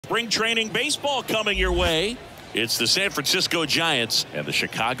spring training baseball coming your way. It's the San Francisco Giants and the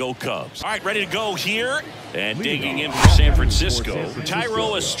Chicago Cubs. All right, ready to go here. And digging in for San Francisco,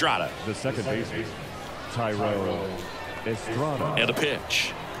 Thairo Estrada. The second baseman, Thairo Estrada. And a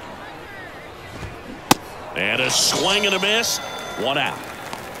pitch. And a swing and a miss. One out.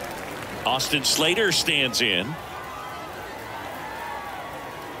 Austin Slater stands in.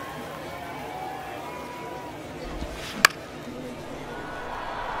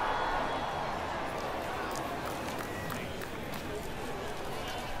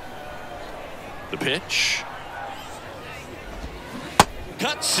 The pitch.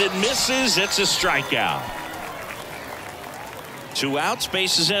 Cuts and misses. It's a strikeout. 2 outs,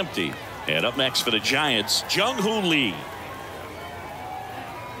 base is empty. And up next for the Giants, Jung-Hoo Lee.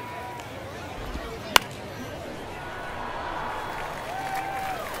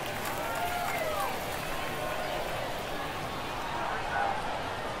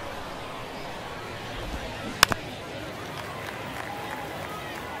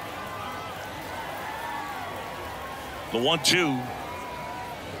 The 1-2.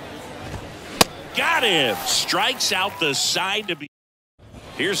 Got him. Strikes out the side to be.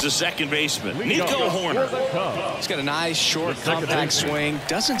 Here's the second baseman, Nico Horner. He's got a nice, short, compact swing.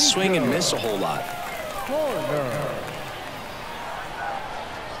 Doesn't swing and miss a whole lot.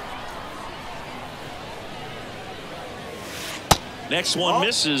 Next one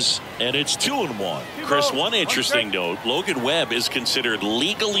misses, and it's 2-1. Chris, one interesting note, Logan Webb is considered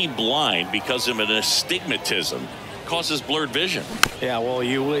legally blind because of an astigmatism. Causes blurred vision. Yeah, well,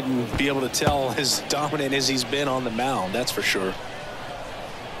 you wouldn't be able to tell as dominant as he's been on the mound, that's for sure.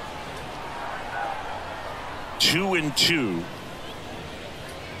 2-2.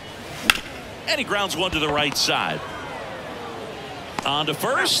 And he grounds one to the right side. On to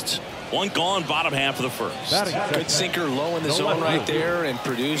first. One gone, bottom half of the first. Good sinker low in the zone right there and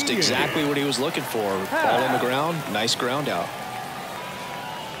produced exactly what he was looking for. Ball on the ground, nice ground out.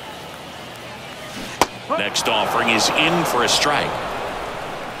 Next offering is in for a strike.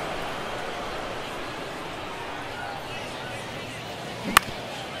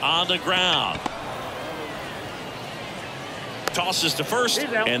 On the ground. Tosses to first,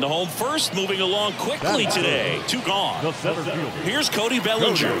 and the home first moving along quickly today. 2 gone. Here's Cody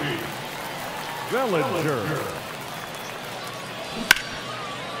Bellinger.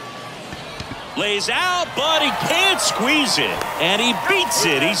 Lays out, but he can't squeeze it. And he beats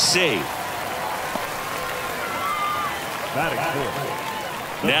it. He's safe.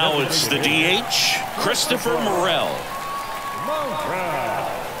 Now it's the DH, Christopher Morel.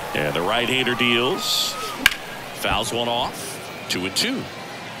 And the right-hander deals. Fouls one off. 2-2.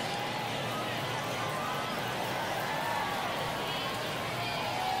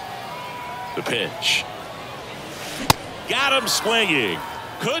 The pitch. Got him swinging.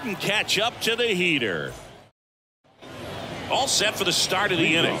 Couldn't catch up to the heater. All set for the start of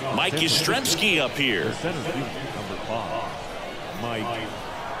the inning. Mike Yastrzemski up here.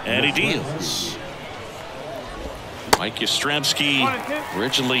 And he deals. Mike Yastrzemski,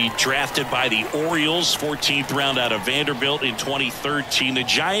 originally drafted by the Orioles, 14th round out of Vanderbilt in 2013. The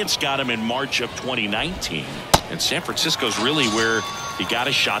Giants got him in March of 2019. And San Francisco's really where he got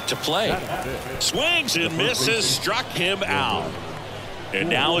a shot to play. Swings and misses, struck him out. And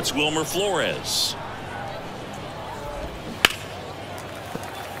now it's Wilmer Flores.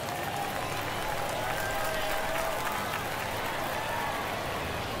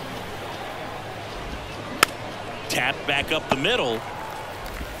 Tap back up the middle.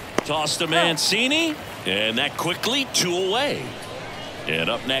 Toss to Mancini. And that quickly 2 away. And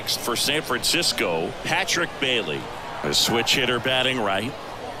up next for San Francisco, Patrick Bailey. A switch hitter batting right.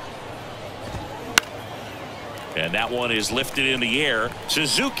 And that one is lifted in the air.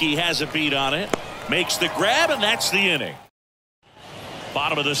 Suzuki has a beat on it. Makes the grab, and that's the inning.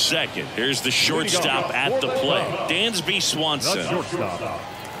 Bottom of the second. Here's the shortstop at the plate. Dansby Swanson.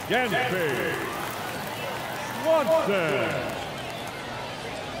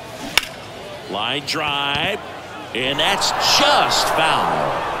 Line drive, and that's just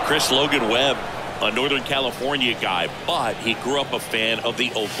foul. Chris, Logan Webb, a Northern California guy, but he grew up a fan of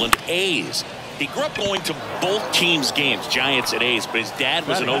the Oakland A's. He grew up going to both teams' games, Giants and A's, but his dad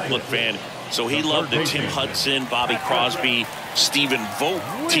was an Oakland fan, so he loved the Tim Hudson, Bobby Crosby, Stephen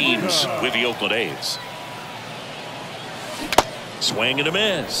Vogt teams with the Oakland A's. Swing and a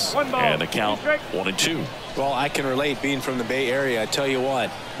miss. And the count 1-2. Well, I can relate being from the Bay Area. I tell you what,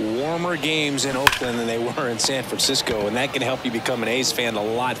 warmer games in Oakland than they were in San Francisco, and that can help you become an A's fan a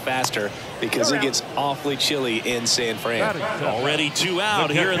lot faster because it gets awfully chilly in San Fran. Already 2 out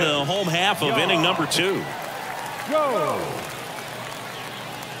here in the home half of inning number 2.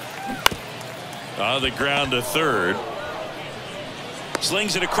 On the ground to third.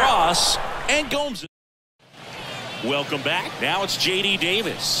 Slings it across and goes. Welcome back. Now it's J.D.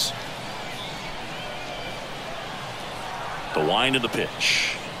 Davis. The wind of the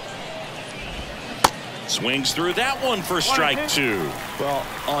pitch. Swings through that one for strike two. Well,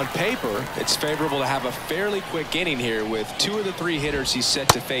 on paper, it's favorable to have a fairly quick inning here with 2 of the 3 hitters he's set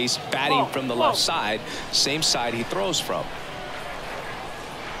to face batting from the left side, same side he throws from.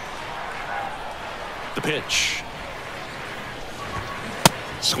 The pitch.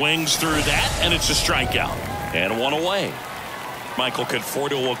 Swings through that, and it's a strikeout. And 1 away. Michael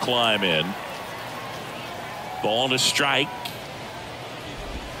Conforto will climb in. Ball and a strike.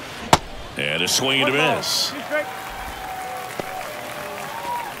 And a swing and a miss.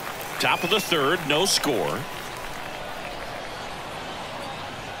 Top of the third, no score.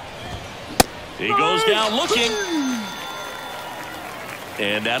 He goes down looking.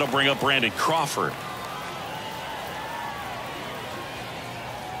 And that'll bring up Brandon Crawford.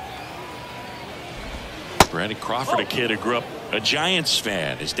 Brandon Crawford, a kid who grew up a Giants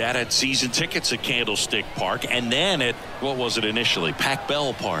fan. His dad had season tickets at Candlestick Park and then at, what was it initially, Pac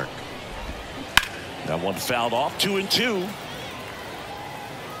Bell Park. That one fouled off. 2-2.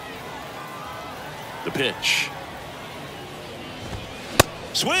 The pitch.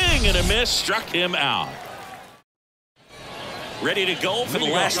 Swing and a miss. Struck him out. Ready to go for the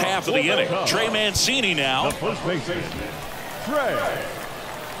last half of the inning. Trey Mancini now. The first baseman, Trey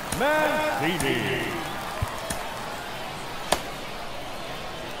Mancini.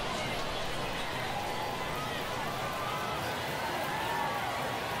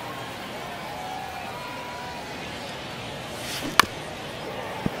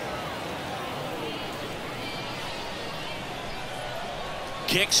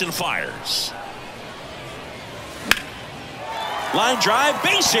 Kicks and fires. Line drive,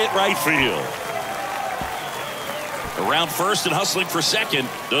 base hit, right field. Around first and hustling for second.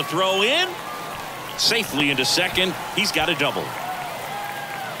 The throw in. Safely into second. He's got a double.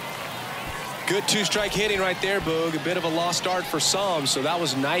 Good 2-strike hitting right there, Boog. A bit of a lost start for some, so that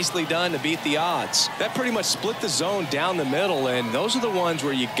was nicely done to beat the odds. That pretty much split the zone down the middle, and those are the ones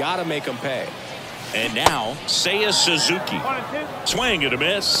where you got to make them pay. And now, Seiya Suzuki. Swing and a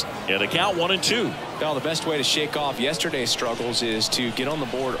miss. And the count 1-2. Well, the best way to shake off yesterday's struggles is to get on the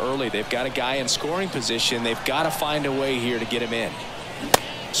board early. They've got a guy in scoring position. They've got to find a way here to get him in.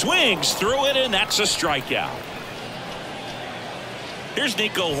 Swings through it, and that's a strikeout. Here's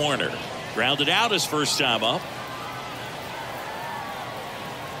Nico Horner. Grounded out his first time up.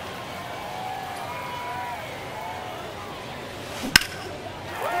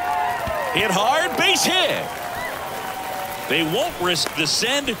 Hit hard, base hit. They won't risk the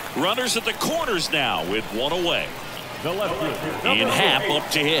send. Runners at the corners now with 1 away. The left fielder, Ian Happ up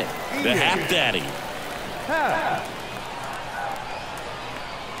to hit. The Happ Daddy.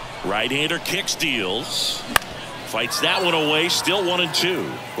 Right-hander kicks, deals. Fights that one away. Still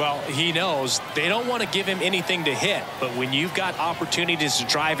 1-2. Well, he knows they don't want to give him anything to hit, but when you've got opportunities to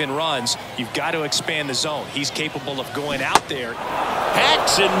drive in runs, you've got to expand the zone. He's capable of going out there.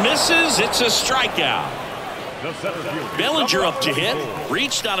 Hacks and misses. It's a strikeout. Bellinger up to hit.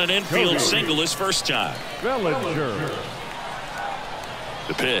 Reached on an infield single his first time. Bellinger.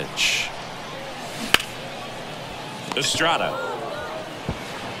 The pitch. Estrada.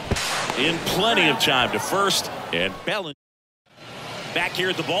 In plenty of time to first. And Bellinger back here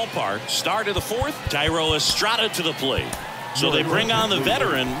at the ballpark. Start of the fourth. Thairo Estrada to the plate. So they bring on the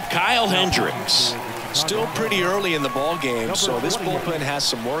veteran Kyle Hendricks. Still pretty early in the ball game, so this bullpen has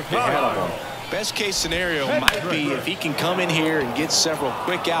some work ahead of him. Best case scenario might be if he can come in here and get several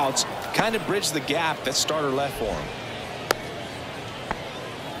quick outs, kind of bridge the gap that starter left for him.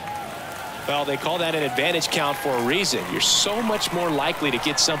 Well, they call that an advantage count for a reason. You're so much more likely to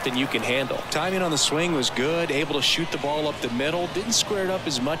get something you can handle. Timing on the swing was good, able to shoot the ball up the middle. Didn't square it up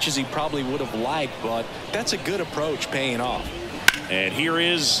as much as he probably would have liked, but that's a good approach paying off. And here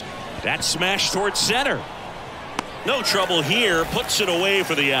is that smash towards center. No trouble here. Puts it away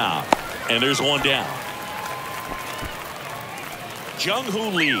for the out. And there's one down. Jung-Hoo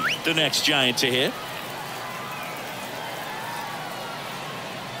Lee, the next Giant to hit.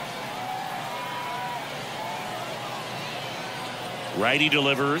 Righty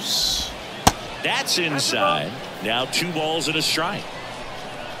delivers. That's inside. Now 2 balls and a strike.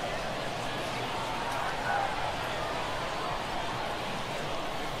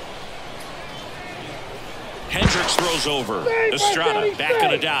 Hendricks throws over. Estrada back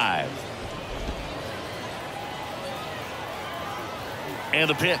on a dive. And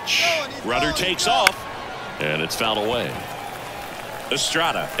the pitch. Runner takes off. And it's fouled away.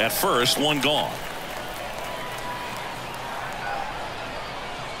 Estrada at first, 1 gone.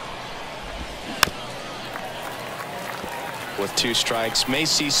 with 2 strikes. May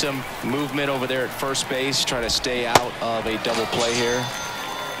see some movement over there at first base. Try to stay out of a double play here.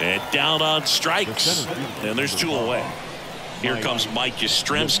 And down on strikes. And there's 2 away. Here comes Mike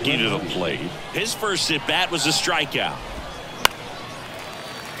Yastrzemski to the plate. His first at bat was a strikeout.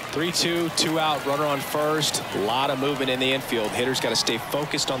 3-2, 2 out, runner on first. A lot of movement in the infield. Hitter's got to stay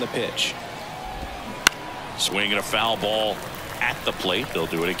focused on the pitch. Swinging a foul ball at the plate. They'll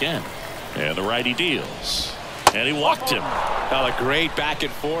do it again. And the righty deals. And he walked him. Oh, a great back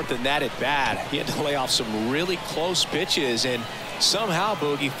and forth in that at bat. He had to lay off some really close pitches, and somehow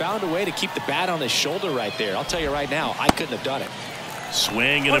Boogie found a way to keep the bat on his shoulder right there. I'll tell you right now, I couldn't have done it.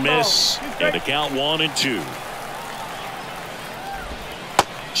 Swing and a miss. And the count 1-2.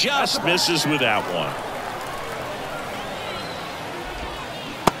 Just misses with that one.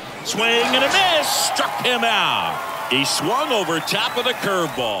 Swing and a miss. Struck him out. He swung over top of the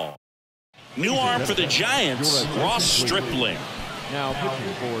curveball. New arm for the Giants, Ross Stripling. Now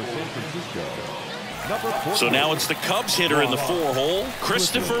pitching for San Francisco. So now it's the Cubs hitter in the 4-hole,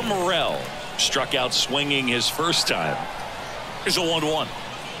 Christopher Morel. Struck out swinging his first time. Here's a 1-1.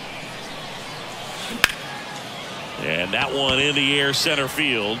 And that one in the air center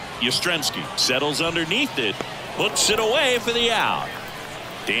field. Yastrzemski settles underneath it, puts it away for the out.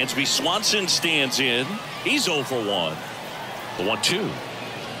 Dansby Swanson stands in. He's 0 for 1. The 1-2.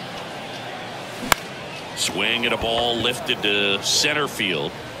 Swing at a ball lifted to center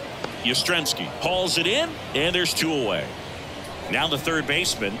field. Yastrzemski hauls it in, and there's 2 away. Now the third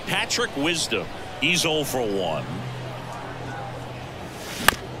baseman, Patrick Wisdom. He's 0 for 1.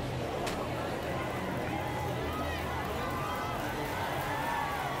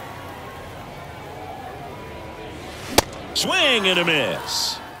 Swing and a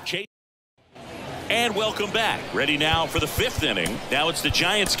miss. And welcome back. Ready now for the 5th inning. Now it's the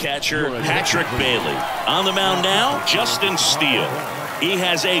Giants catcher, Patrick Bailey. On the mound now, Justin Steele. He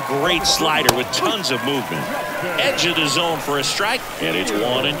has a great slider with tons of movement. Edge of the zone for a strike, and it's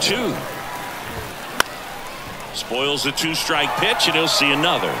 1-2. Spoils the 2-strike pitch, and he'll see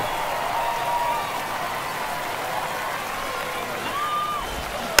another.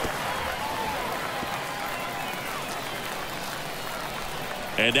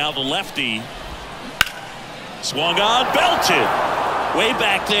 And now the lefty. Swung on, belted. Way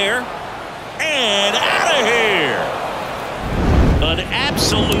back there. And out of here. An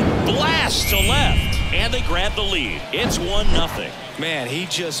absolute blast to left. And they grab the lead. It's 1-0. Man, he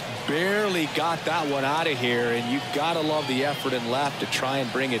just barely got that one out of here, and you've got to love the effort in left to try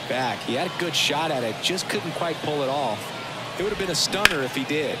and bring it back. He had a good shot at it, just couldn't quite pull it off. It would have been a stunner if he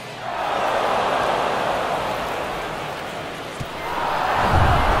did.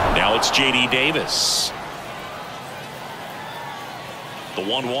 Now it's J.D. Davis. The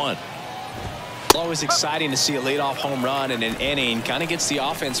 1-1. Always exciting to see a leadoff home run in an inning. Kind of gets the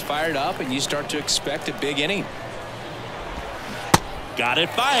offense fired up, and you start to expect a big inning. Got it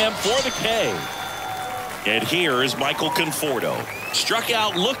by him for the K. And here is Michael Conforto. Struck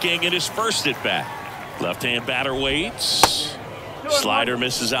out looking at his first at bat. Left-hand batter waits. Slider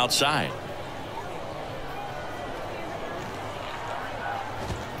misses outside.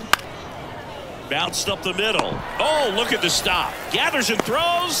 Bounced up the middle. Oh, look at the stop. Gathers and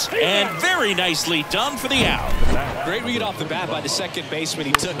throws, and very nicely done for the out. Great read off the bat by the second baseman.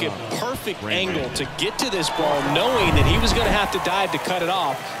 He took a perfect angle to get to this ball, knowing that he was going to have to dive to cut it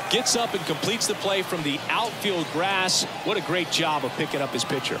off. Gets up and completes the play from the outfield grass. What a great job of picking up his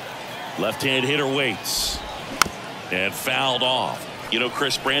pitcher. Left-hand hitter waits. And fouled off. You know,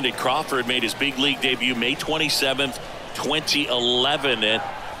 Chris, Brandon Crawford made his big league debut May 27th, 2011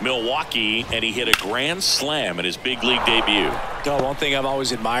 at Milwaukee, and he hit a grand slam in his big league debut. Oh, one thing I've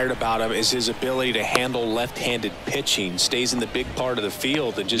always admired about him is his ability to handle left-handed pitching. Stays in the big part of the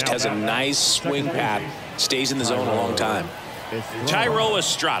field and just has a nice swing path. Stays in the zone a long time. Tyro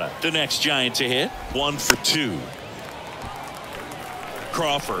Estrada, the next Giant to hit. 1 for 2.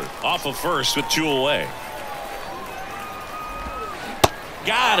 Crawford off of first with 2 away.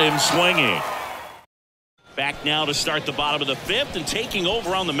 Got him swinging. Back now to start the bottom of the 5th, and taking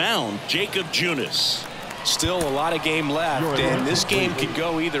over on the mound, Jacob Junis. Still a lot of game left, and this game could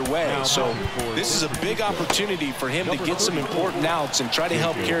go either way. So this is a big opportunity for him to get some important outs and try to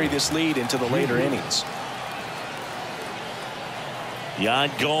help carry this lead into the later innings.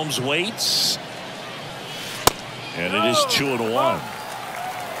 Yan Gomes waits. And it is 2-1.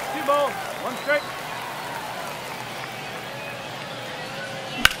 2 balls, 1 strike.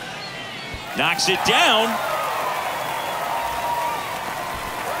 Knocks it down.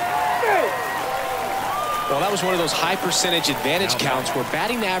 Well, that was one of those high percentage advantage counts where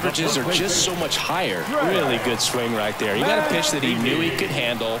batting averages are just so much higher. Really good swing right there. He got a pitch that he knew he could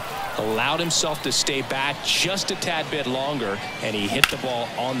handle, allowed himself to stay back just a tad bit longer, and he hit the ball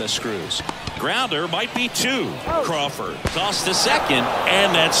on the screws. Grounder might be 2. Crawford tossed to second,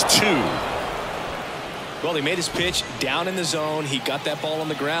 and that's 2. Well, he made his pitch down in the zone. He got that ball on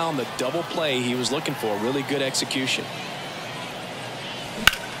the ground. The double play he was looking for. Really good execution.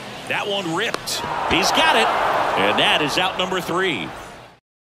 That one ripped. He's got it. And that is out number 3.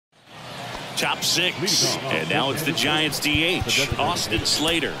 Top 6. And now it's the Giants DH, Austin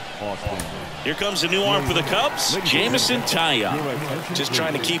Slater. Here comes a new arm for the Cubs, Jamison Taillon. Just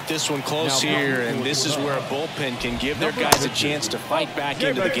trying to keep this one close here, and this is where a bullpen can give their guys a chance to fight back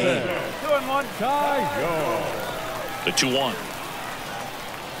into the game. 2-1. The 2-1.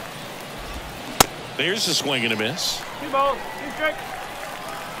 There's a swing and a miss. 2 balls, 2 strikes.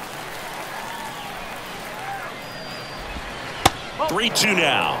 Oh. 3-2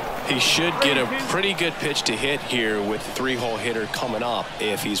 now. He should get a pretty good pitch to hit here with the 3-hole hitter coming up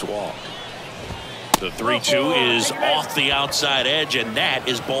if he's walked. The 3-2 is off the outside edge, and that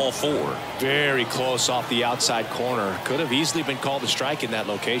is ball 4. Very close off the outside corner. Could have easily been called a strike in that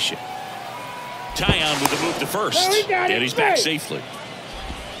location. Taillon with the move to first, and he's back safely.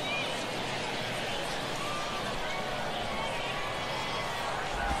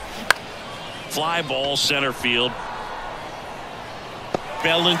 Fly ball center field.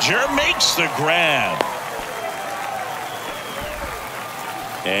 Bellinger makes the grab.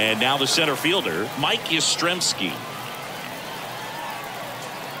 And now the center fielder, Mike Yastrzemski.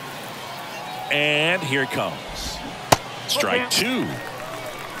 And here it comes. Strike 2.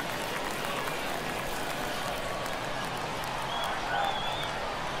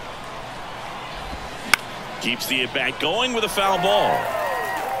 Keeps the at-bat going with a foul ball.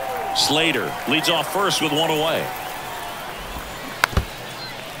 Slater leads off first with 1 away.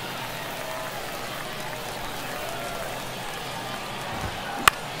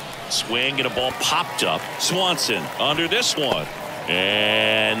 Swing and a ball popped up. Swanson under this one.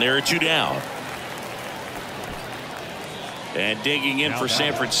 And there are 2 down. And digging in for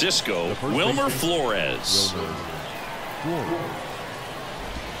San Francisco, Wilmer Flores.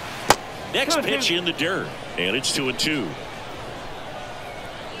 Next pitch in the dirt. And it's 2-2.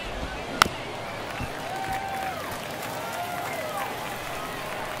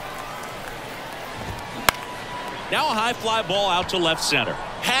 Now a high fly ball out to left center.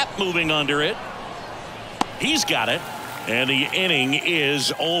 Happ moving under it. He's got it. And the inning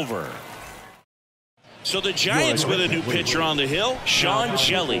is over. So the Giants with a new pitcher on the hill, Sean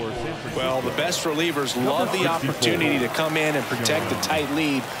Shelley. Well, the best relievers love the opportunity to come in and protect a tight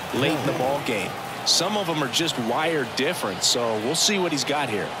lead late in the ball game. Some of them are just wired different, so we'll see what he's got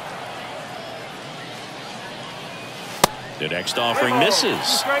here. The next offering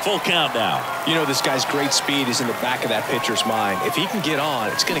misses. Full count now. You know, this guy's great speed is in the back of that pitcher's mind. If he can get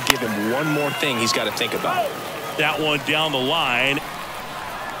on, it's going to give him one more thing he's got to think about. That one down the line.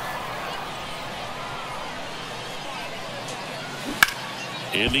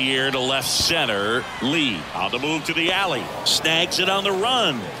 In the air to left center. Lee on the move to the alley. Snags it on the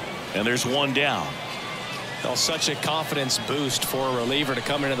run. And there's 1 down. Well, such a confidence boost for a reliever to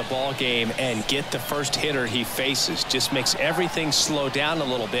come into the ball game and get the first hitter he faces. Just makes everything slow down a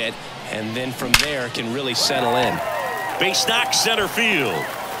little bit, and then from there can really settle in. Base knock center field.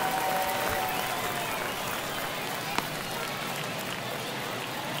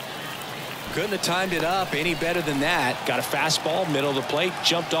 Couldn't have timed it up any better than that. Got a fastball, middle of the plate,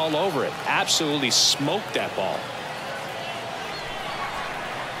 jumped all over it. Absolutely smoked that ball.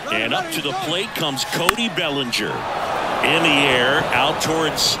 And up to the plate comes Cody Bellinger. In the air, out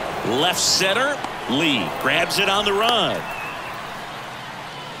towards left center. Lee grabs it on the run.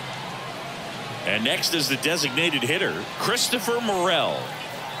 And next is the designated hitter, Christopher Morel.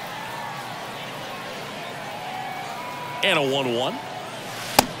 And a 1-1.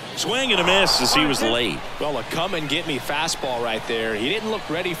 Swing and a miss as he was late. Well, a come and get me fastball right there. He didn't look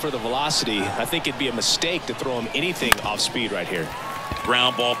ready for the velocity. I think it'd be a mistake to throw him anything off speed right here.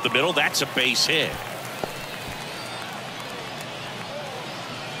 Ground ball up the middle. That's a base hit.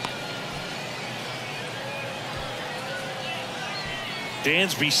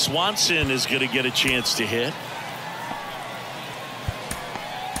 Dansby Swanson is going to get a chance to hit.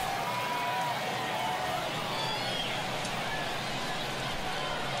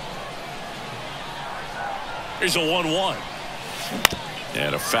 Here's a 1-1.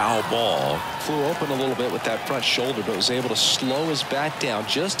 And a foul ball. Flew open a little bit with that front shoulder, but was able to slow his bat down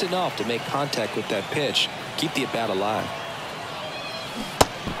just enough to make contact with that pitch. Keep the at-bat alive.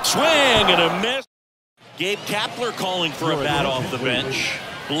 Swing and a miss. Gabe Kapler calling for a bat off the bench.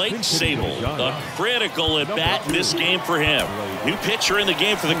 Blake Sable, a critical at bat in this game for him. New pitcher in the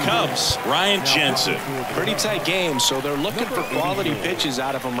game for the Cubs, Ryan Jensen. Pretty tight game, so they're looking for quality pitches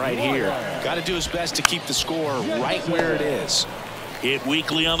out of him right here. Got to do his best to keep the score right where it is. Hit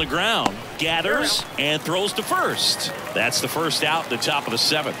weakly on the ground, gathers and throws to first. That's the first out, the top of the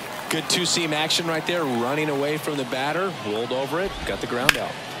 7th. Good two-seam action right there, running away from the batter, rolled over it, got the ground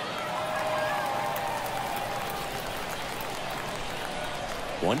out.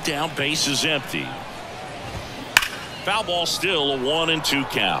 One down, base is empty. Foul ball still, a 1-2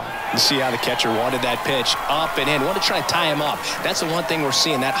 count. You see how the catcher wanted that pitch up and in. Want to try to tie him up. That's the one thing we're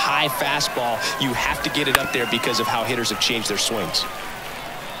seeing, that high fastball. You have to get it up there because of how hitters have changed their swings.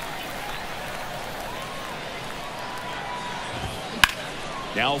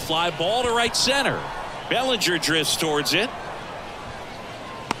 Now a fly ball to right center. Bellinger drifts towards it.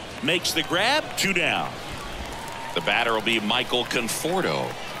 Makes the grab, 2 down. The batter will be Michael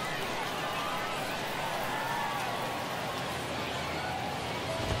Conforto.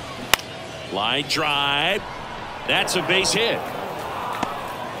 Line drive. That's a base hit.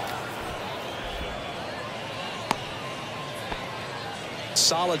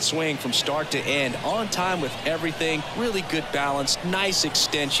 Solid swing from start to end, on time with everything. Really good balance, nice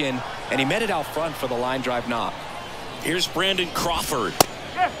extension, and he met it out front for the line drive knock. Here's Brandon Crawford.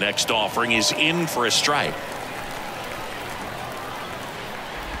 Next offering is in for a strike.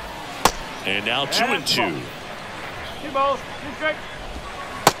 And now 2-2. 2 balls, 2 strikes.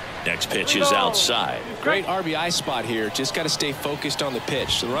 Next pitch is outside. Great RBI spot here. Just got to stay focused on the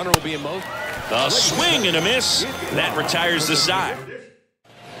pitch. The runner will be in motion. A swing and a miss. That retires the side.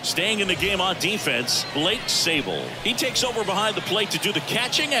 Staying in the game on defense, Blake Sable. He takes over behind the plate to do the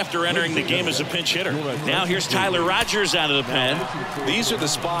catching after entering the game as a pinch hitter. Now here's Tyler Rogers out of the pen. These are the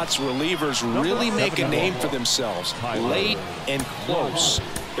spots relievers really make a name for themselves. Late and close.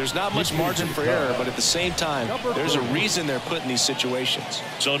 There's not much margin for error, but at the same time, there's a reason they're put in these situations.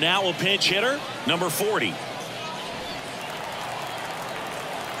 So now a pinch hitter, number 40.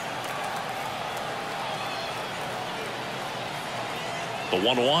 The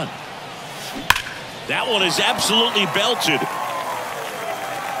 1-1. That one is absolutely belted.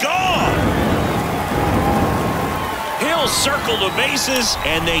 Gone! He'll circle the bases,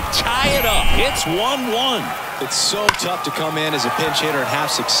 and they tie it up. It's 1-1. It's so tough to come in as a pinch hitter and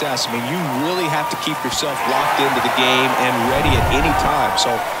have success. I mean, you really have to keep yourself locked into the game and ready at any time. So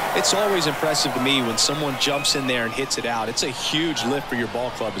it's always impressive to me when someone jumps in there and hits it out. It's a huge lift for your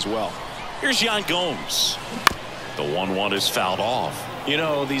ball club as well. Here's Yan Gomes. The 1-1 is fouled off. You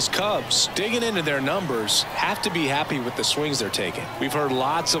know, these Cubs, digging into their numbers, have to be happy with the swings they're taking. We've heard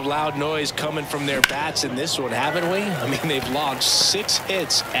lots of loud noise coming from their bats in this one, haven't we? I mean, they've logged 6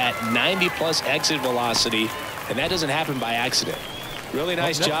 hits at 90+ exit velocity, and that doesn't happen by accident. Really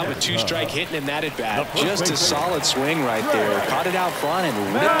nice job with 2-strike hitting in that at bat. Just a solid swing right there. Caught it out front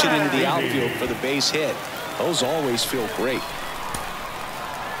and ripped it into the outfield for the base hit. Those always feel great.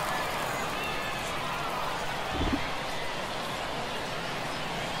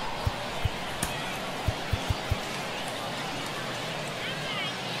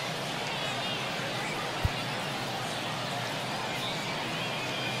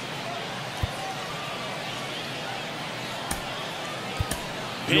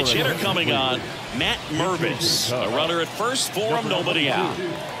 Pitch hitter coming on, Matt Mervis. A runner at first for him, nobody out.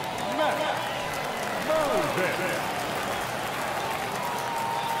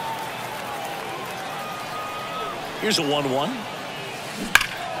 Here's a 1-1.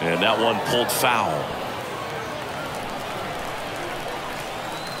 And that one pulled foul.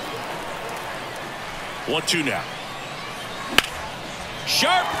 One-two now.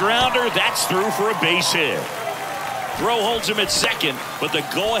 Sharp grounder. That's through for a base hit. Throw holds him at second, but the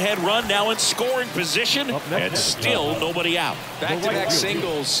go-ahead run now in scoring position, and still nobody out. Back-to-back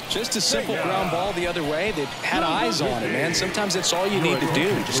singles, just a simple ground ball the other way. They've had eyes on it, man. Sometimes that's all you need to do.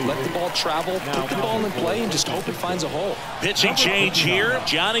 Just let the ball travel, put the ball in play, and just hope it finds a hole. Pitching change here,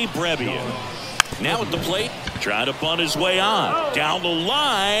 Johnny Brebian. Now at the plate, trying to bunt his way on. Down the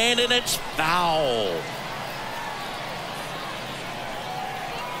line, and it's foul.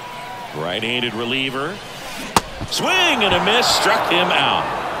 Right-handed reliever. Swing and a miss, struck him out.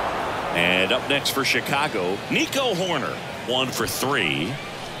 And up next for Chicago, Nico Horner, 1 for 3.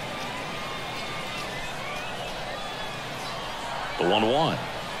 The 1-1.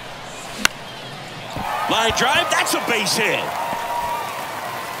 Line drive, that's a base hit.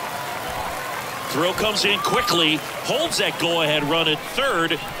 Throw comes in quickly, holds that go-ahead run at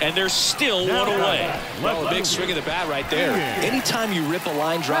third, and there's still one away. Well, a big swing of the bat right there. Anytime you rip a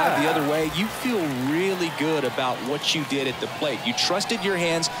line drive the other way, you feel really good about what you did at the plate. You trusted your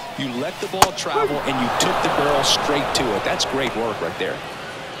hands, you let the ball travel, and you took the barrel straight to it. That's great work right there.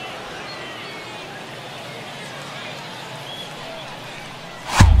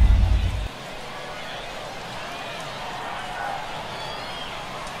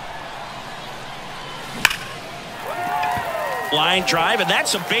 Line drive, and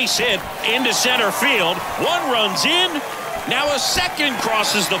that's a base hit into center field. One runs in. Now a second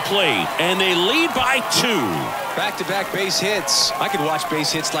crosses the plate, and they lead by 2. Back-to-back base hits. I could watch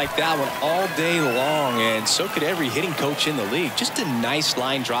base hits like that one all day long, and so could every hitting coach in the league. Just a nice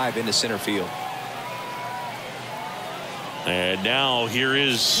line drive into center field. And now here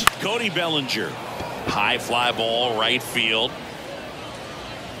is Cody Bellinger. High fly ball, right field.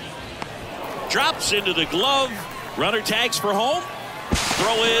 Drops into the glove. Runner tags for home.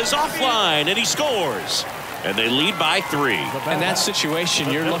 Throw is offline, and he scores. And they lead by 3. In that situation,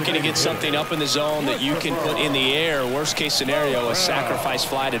 you're looking to get something up in the zone that you can put in the air. Worst case scenario, a sacrifice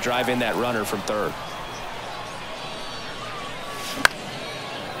fly to drive in that runner from third.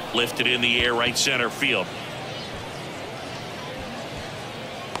 Lifted in the air, right center field.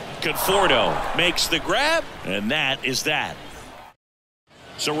 Conforto makes the grab, and that is that.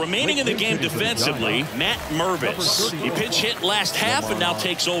 So remaining in the game defensively, Matt Mervis. He pinch hit last half and now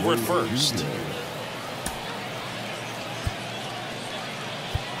takes over at first.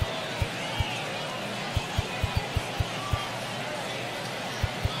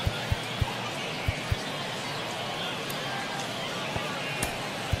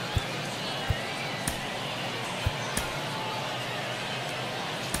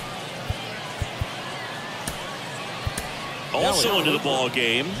 Also into the ball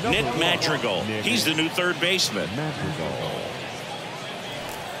game, Nick Madrigal. He's the new third baseman.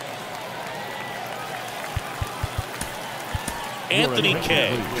 Anthony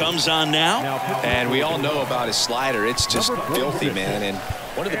Kay comes on now. And we all know about his slider. It's just filthy, man. And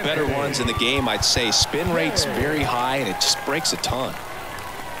one of the better ones in the game, I'd say. Spin rate's very high, and it just breaks a ton.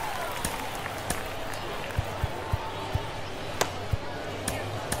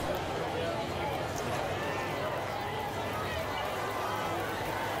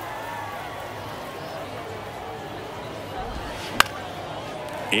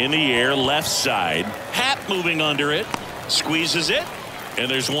 In the air, left side. Happ moving under it. Squeezes it.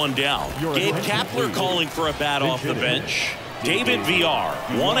 And there's one down. Gabe Kapler calling for a bat off the bench. David VR.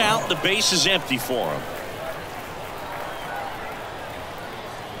 One out. The base is empty for him.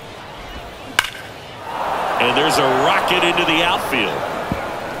 And there's a rocket into the outfield.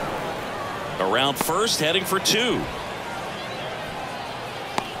 Around first, heading for 2.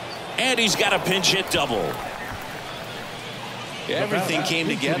 And he's got a pinch hit double. Everything came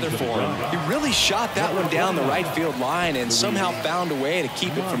together for him. He really shot that one down the right field line and somehow found a way to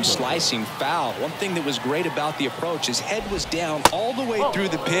keep it from slicing foul. One thing that was great about the approach, his head was down all the way through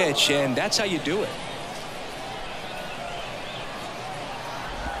the pitch, and that's how you do it.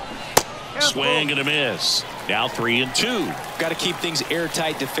 Swing and a miss. Now 3-2. Got to keep things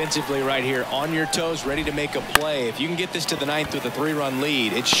airtight defensively right here. On your toes, ready to make a play. If you can get this to the 9th with a 3-run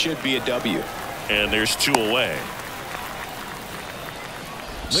lead, it should be a W. And there's 2 away.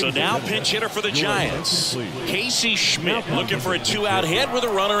 So now pinch hitter for the Giants. Casey Schmidt looking for a 2-out hit with a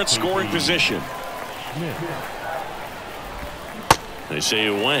runner in scoring position. They say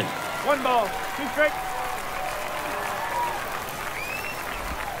it went. 1 ball, 2 strikes.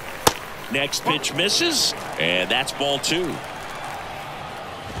 Next pitch misses, and that's ball 2.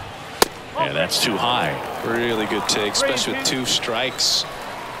 And that's too high. Really good take, especially with 2 strikes.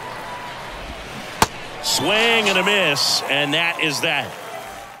 Swing and a miss, and that is that.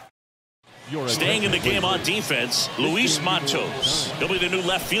 Staying in the game on defense, Luis Matos. He'll be the new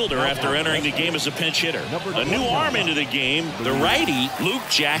left fielder after entering the game as a pinch hitter. A new arm into the game, the righty, Luke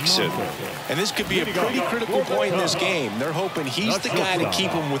Jackson. And this could be a pretty critical point in this game. They're hoping he's the guy to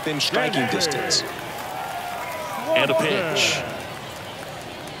keep them within striking distance. And a pitch.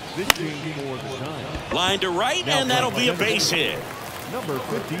 Line to right, and that'll be a base hit. Number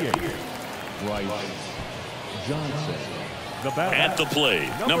 58, Bryce Johnson. At the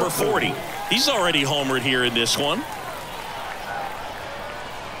plate, number 40. He's already homered here in this one.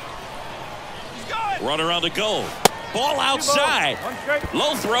 Runner on the go. Ball outside.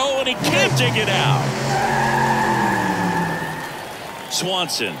 Low throw, and he can't dig it out.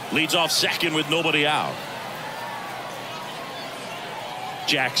 Swanson leads off second with nobody out.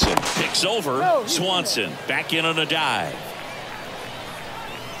 Jackson picks over. Swanson back in on a dive.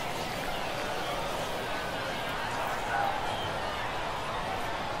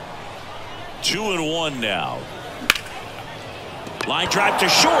 2-1 now. Line drive to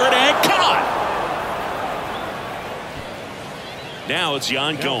short and caught. Now it's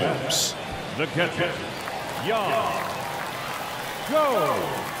Yan Gomes. The catcher, Yan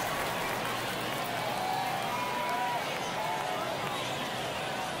Gomes.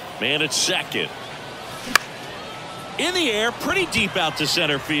 Man at second. In the air, pretty deep out to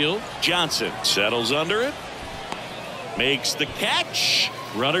center field. Johnson settles under it. Makes the catch.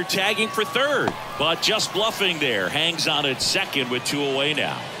 Runner tagging for third, but just bluffing there. Hangs on at second with 2 away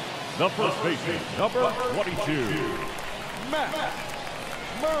now. The first baseman, number 22, Matt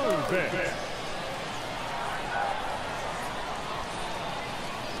Mervis.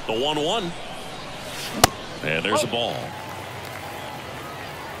 The 1-1. And there's a ball.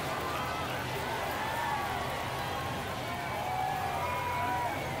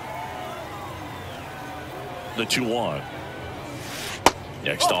 The 2-1.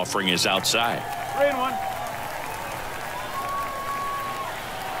 Next offering is outside. 3-1.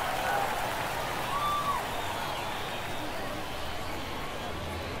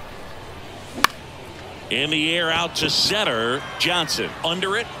 In the air out to center. Johnson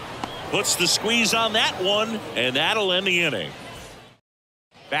under it. Puts the squeeze on that one, and that'll end the inning.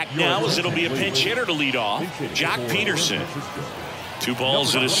 Back now as it'll be a pinch hitter to lead off. Jock Peterson. 2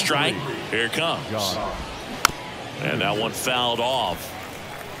 balls and a strike. Here it comes. And that one fouled off.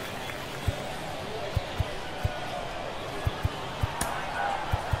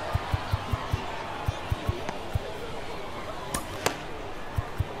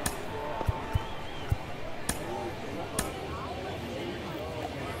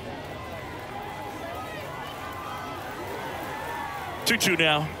 Two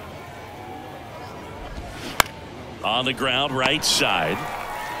now. On the ground, right side.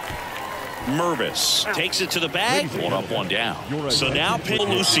 Mervis takes it to the bag. 1 up, 1 down. So now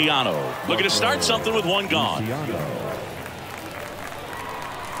Luciano looking to start something with 1 gone.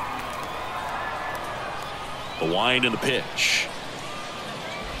 The wind and the pitch.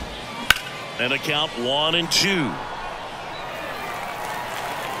 And a count 1-2.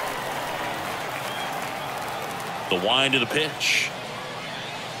 The wind and the pitch.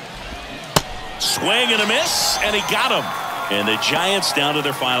 Swing and a miss, and he got him. And the Giants down to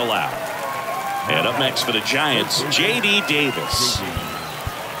their final out. And up next for the Giants, J.D. Davis.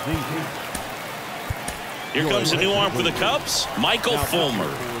 Here comes a new arm for the Cubs, Michael Fulmer.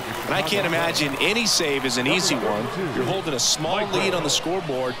 And I can't imagine any save is an easy one. You're holding a small lead on the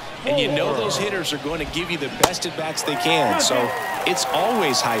scoreboard, and you know those hitters are going to give you the best at-bats they can. So it's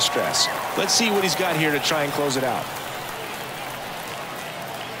always high stress. Let's see what he's got here to try and close it out.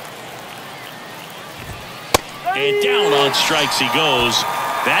 And down on strikes he goes.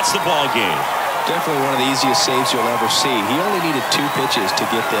 That's the ball game. Definitely one of the easiest saves you'll ever see. He only needed 2 pitches to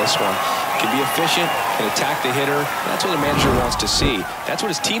get this one. Can be efficient, can attack the hitter. That's what a manager wants to see. That's what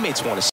his teammates want to see.